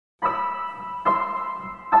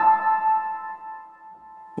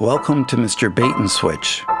Welcome to Mr. Bait and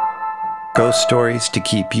Switch. Ghost stories to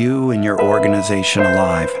keep you and your organization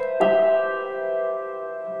alive.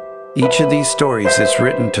 Each of these stories is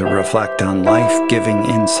written to reflect on life-giving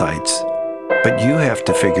insights, but you have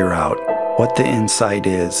to figure out what the insight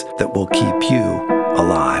is that will keep you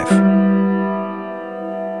alive.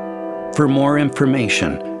 For more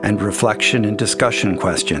information and reflection and discussion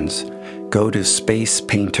questions, go to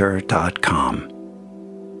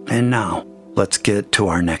spacepainter.com. And now, let's get to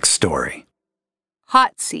our next story.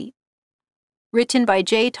 Hot Seat, written by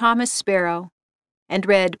J. Thomas Sparrow and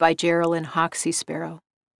read by Geraldine Hoxie Sparrow.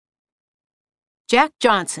 Jack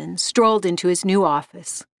Johnson strolled into his new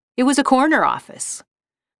office. It was a corner office.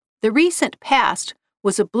 The recent past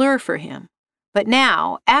was a blur for him, but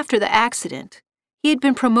now, after the accident, he had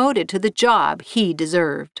been promoted to the job he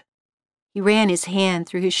deserved. He ran his hand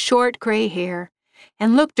through his short gray hair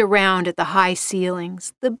and looked around at the high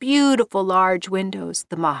ceilings, the beautiful large windows,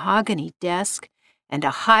 the mahogany desk, and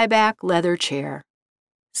a high-back leather chair.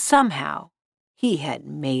 Somehow, he had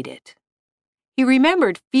made it. He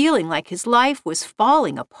remembered feeling like his life was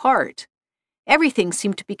falling apart. Everything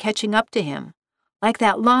seemed to be catching up to him, like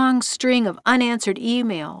that long string of unanswered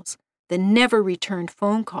emails, the never-returned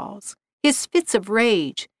phone calls, his fits of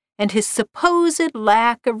rage, and his supposed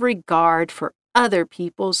lack of regard for other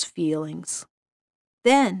people's feelings.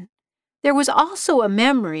 Then, there was also a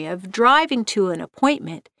memory of driving to an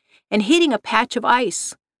appointment and hitting a patch of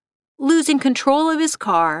ice, losing control of his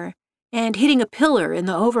car, and hitting a pillar in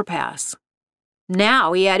the overpass.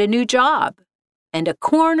 Now he had a new job and a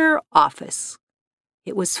corner office.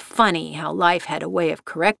 It was funny how life had a way of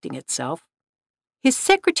correcting itself. His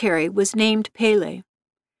secretary was named Pele.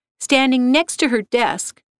 Standing next to her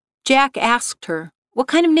desk, Jack asked her, "What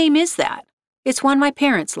kind of name is that?" "It's one my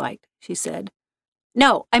parents liked," she said.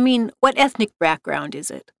 "No, I mean, what ethnic background is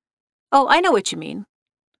it?" "Oh, I know what you mean."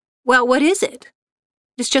 "Well, what is it?"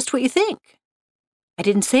 "It's just what you think." "I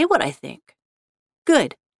didn't say what I think."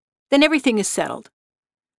 "Good. Then everything is settled."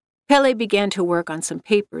 Pele began to work on some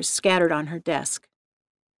papers scattered on her desk.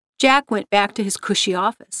 Jack went back to his cushy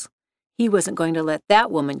office. He wasn't going to let that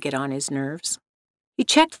woman get on his nerves. He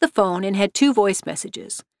checked the phone and had 2 voice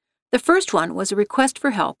messages. The first one was a request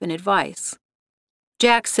for help and advice.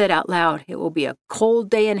 Jack said out loud, "It will be a cold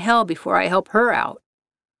day in hell before I help her out."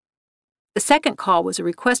 The second call was a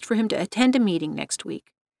request for him to attend a meeting next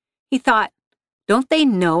week. He thought, "Don't they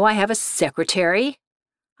know I have a secretary?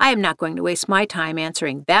 I am not going to waste my time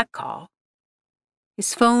answering that call."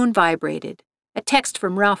 His phone vibrated. A text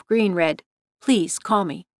from Ralph Green read, "Please call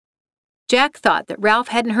me." Jack thought that Ralph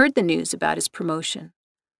hadn't heard the news about his promotion.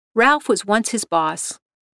 Ralph was once his boss,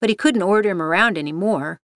 but he couldn't order him around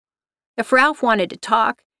anymore. If Ralph wanted to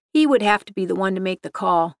talk, he would have to be the one to make the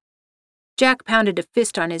call. Jack pounded a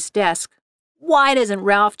fist on his desk. Why doesn't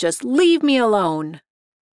Ralph just leave me alone?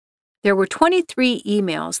 There were 23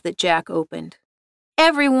 emails that Jack opened.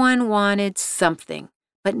 Everyone wanted something,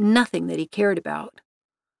 but nothing that he cared about.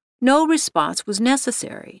 No response was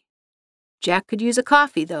necessary. Jack could use a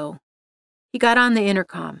coffee, though. He got on the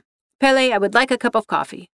intercom. "Pele, I would like a cup of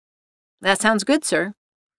coffee." "That sounds good, sir."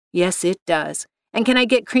 "Yes, it does. And can I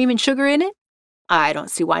get cream and sugar in it?" "I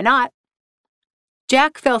don't see why not."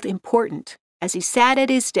 Jack felt important as he sat at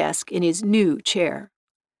his desk in his new chair.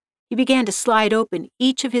 He began to slide open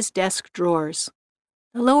each of his desk drawers.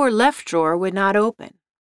 The lower left drawer would not open.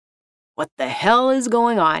 What the hell is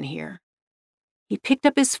going on here? He picked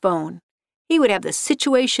up his phone. He would have the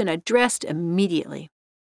situation addressed immediately.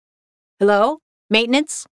 "Hello?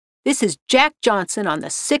 Maintenance? This is Jack Johnson on the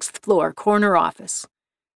 6th floor corner office.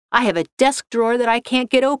 I have a desk drawer that I can't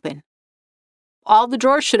get open." "All the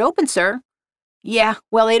drawers should open, sir." "Yeah,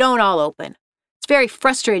 well, they don't all open. It's very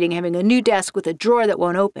frustrating having a new desk with a drawer that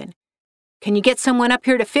won't open. Can you get someone up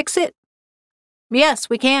here to fix it?" "Yes,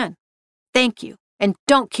 we can." "Thank you, and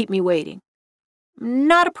don't keep me waiting."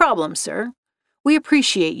 "Not a problem, sir. We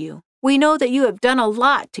appreciate you. We know that you have done a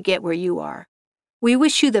lot to get where you are. We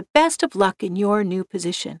wish you the best of luck in your new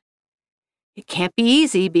position. It can't be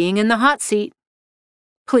easy being in the hot seat.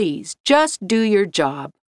 Please, just do your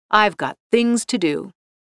job. I've got things to do."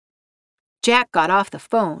 Jack got off the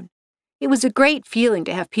phone. It was a great feeling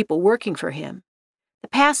to have people working for him. The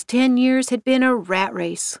past 10 years had been a rat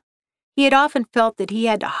race. He had often felt that he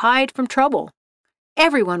had to hide from trouble.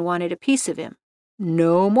 Everyone wanted a piece of him.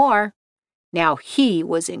 No more. Now he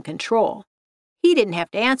was in control. He didn't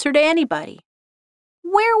have to answer to anybody.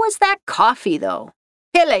 Where was that coffee, though?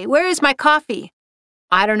 "Pele, where is my coffee?"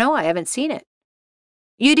 "I don't know. I haven't seen it."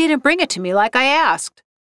 "You didn't bring it to me like I asked."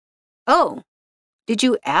 "Oh, did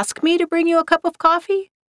you ask me to bring you a cup of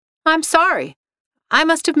coffee? I'm sorry. I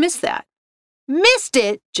must have missed that." Missed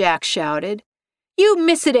it, Jack shouted. You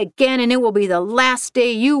miss it again and it will be the last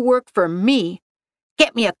day you work for me.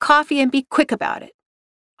 Get me a coffee and be quick about it.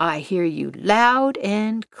 I hear you loud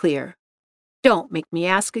and clear. Don't make me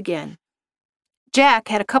ask again. Jack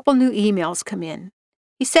had a couple new emails come in.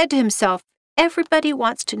 He said to himself, everybody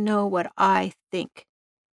wants to know what I think.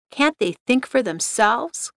 Can't they think for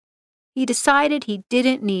themselves? He decided he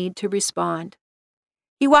didn't need to respond.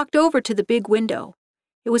 He walked over to the big window.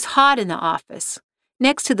 It was hot in the office.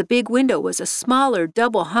 Next to the big window was a smaller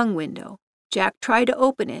double-hung window. Jack tried to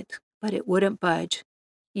open it, but it wouldn't budge.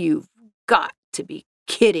 You've got to be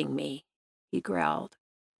kidding me, he growled.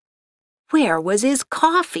 Where was his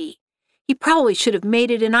coffee? He probably should have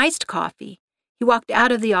made it an iced coffee. He walked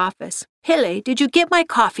out of the office. Pele, did you get my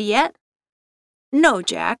coffee yet? No,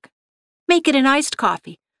 Jack. Make it an iced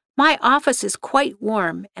coffee. My office is quite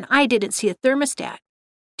warm, and I didn't see a thermostat.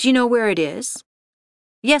 Do you know where it is?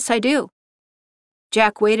 Yes, I do.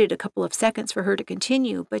 Jack waited a couple of seconds for her to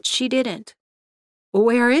continue, but she didn't.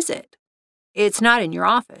 Where is it? It's not in your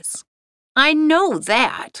office. I know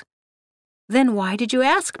that. Then why did you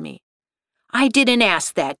ask me? I didn't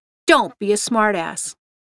ask that. Don't be a smartass.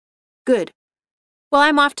 Good. Well,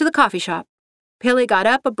 I'm off to the coffee shop. Pele got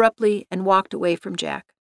up abruptly and walked away from Jack.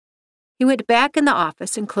 He went back in the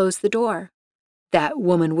office and closed the door. That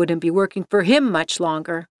woman wouldn't be working for him much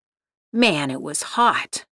longer. Man, it was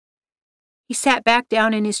hot. He sat back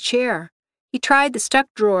down in his chair. He tried the stuck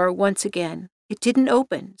drawer once again. It didn't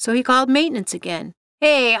open, so he called maintenance again.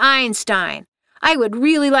 Hey, Einstein, I would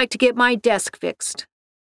really like to get my desk fixed.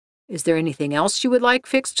 Is there anything else you would like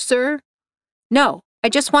fixed, sir? No, I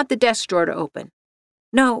just want the desk drawer to open.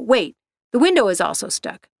 No, wait, the window is also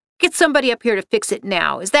stuck. Get somebody up here to fix it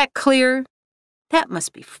now. Is that clear? That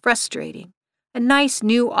must be frustrating. A nice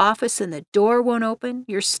new office and the door won't open.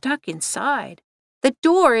 You're stuck inside. The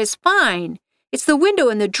door is fine. It's the window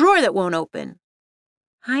and the drawer that won't open.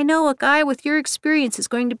 I know a guy with your experience is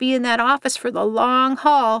going to be in that office for the long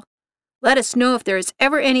haul. Let us know if there is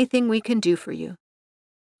ever anything we can do for you.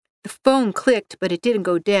 The phone clicked, but it didn't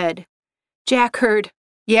go dead. Jack heard,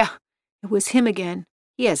 yeah, it was him again.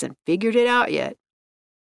 He hasn't figured it out yet.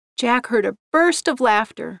 Jack heard a burst of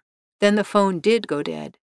laughter. Then the phone did go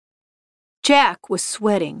dead. Jack was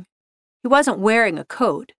sweating. He wasn't wearing a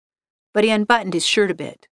coat, but he unbuttoned his shirt a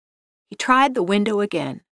bit. He tried the window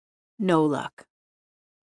again. No luck.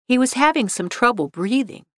 He was having some trouble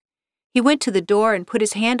breathing. He went to the door and put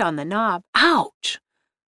his hand on the knob. Ouch!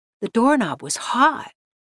 The doorknob was hot,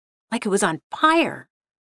 like it was on fire.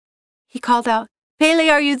 He called out, Pele,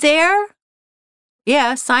 are you there?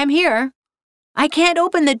 Yes, I'm here. I can't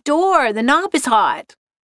open the door. The knob is hot.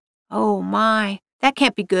 Oh, my. That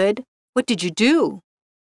can't be good. What did you do?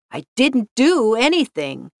 I didn't do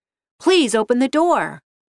anything. Please open the door.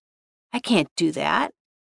 I can't do that.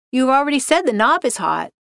 You've already said the knob is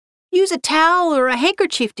hot. Use a towel or a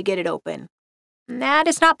handkerchief to get it open. That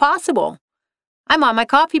is not possible. I'm on my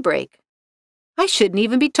coffee break. I shouldn't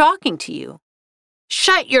even be talking to you.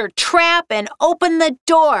 Shut your trap and open the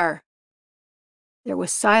door. There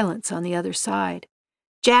was silence on the other side.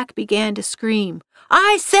 Jack began to scream.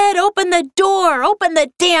 I said open the door! Open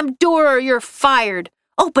the damn door or you're fired!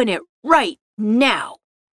 Open it right now!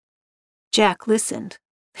 Jack listened.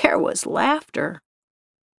 There was laughter.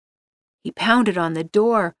 He pounded on the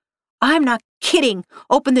door. I'm not kidding.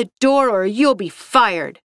 Open the door or you'll be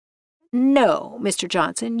fired. No, Mr.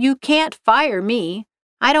 Johnson, you can't fire me.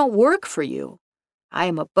 I don't work for you. I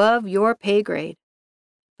am above your pay grade.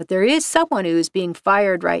 But there is someone who is being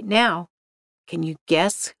fired right now. Can you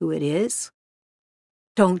guess who it is?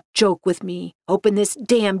 Don't joke with me. Open this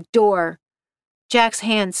damn door. Jack's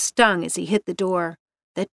hand stung as he hit the door.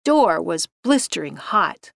 The door was blistering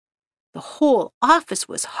hot. The whole office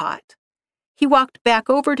was hot. He walked back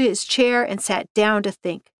over to his chair and sat down to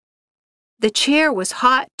think. The chair was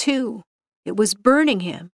hot, too. It was burning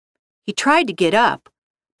him. He tried to get up,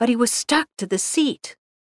 but he was stuck to the seat.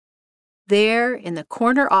 There, in the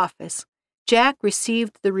corner office, Jack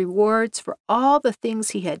received the rewards for all the things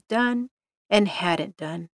he had done and hadn't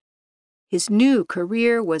done. His new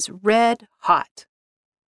career was red hot,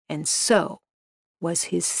 and so was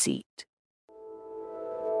his seat.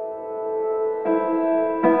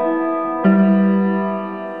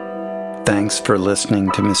 Thanks for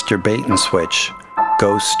listening to Mr. Bait and Switch,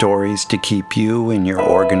 ghost stories to keep you and your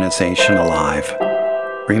organization alive.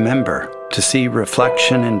 Remember, to see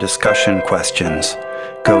reflection and discussion questions,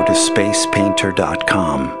 go to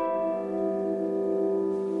spacepainter.com.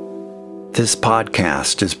 This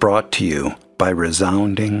podcast is brought to you by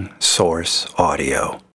Resounding Source Audio.